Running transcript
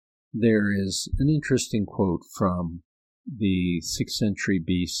There is an interesting quote from the 6th century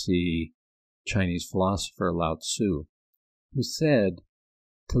BC Chinese philosopher Lao Tzu, who said,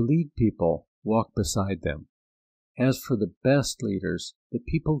 "To lead people, walk beside them. As for the best leaders, the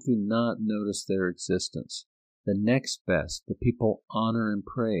people do not notice their existence. The next best, the people honor and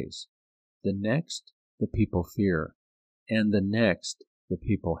praise. The next, the people fear. And the next, the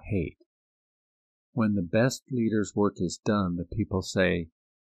people hate. When the best leader's work is done, the people say,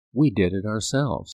 'We did it ourselves.'"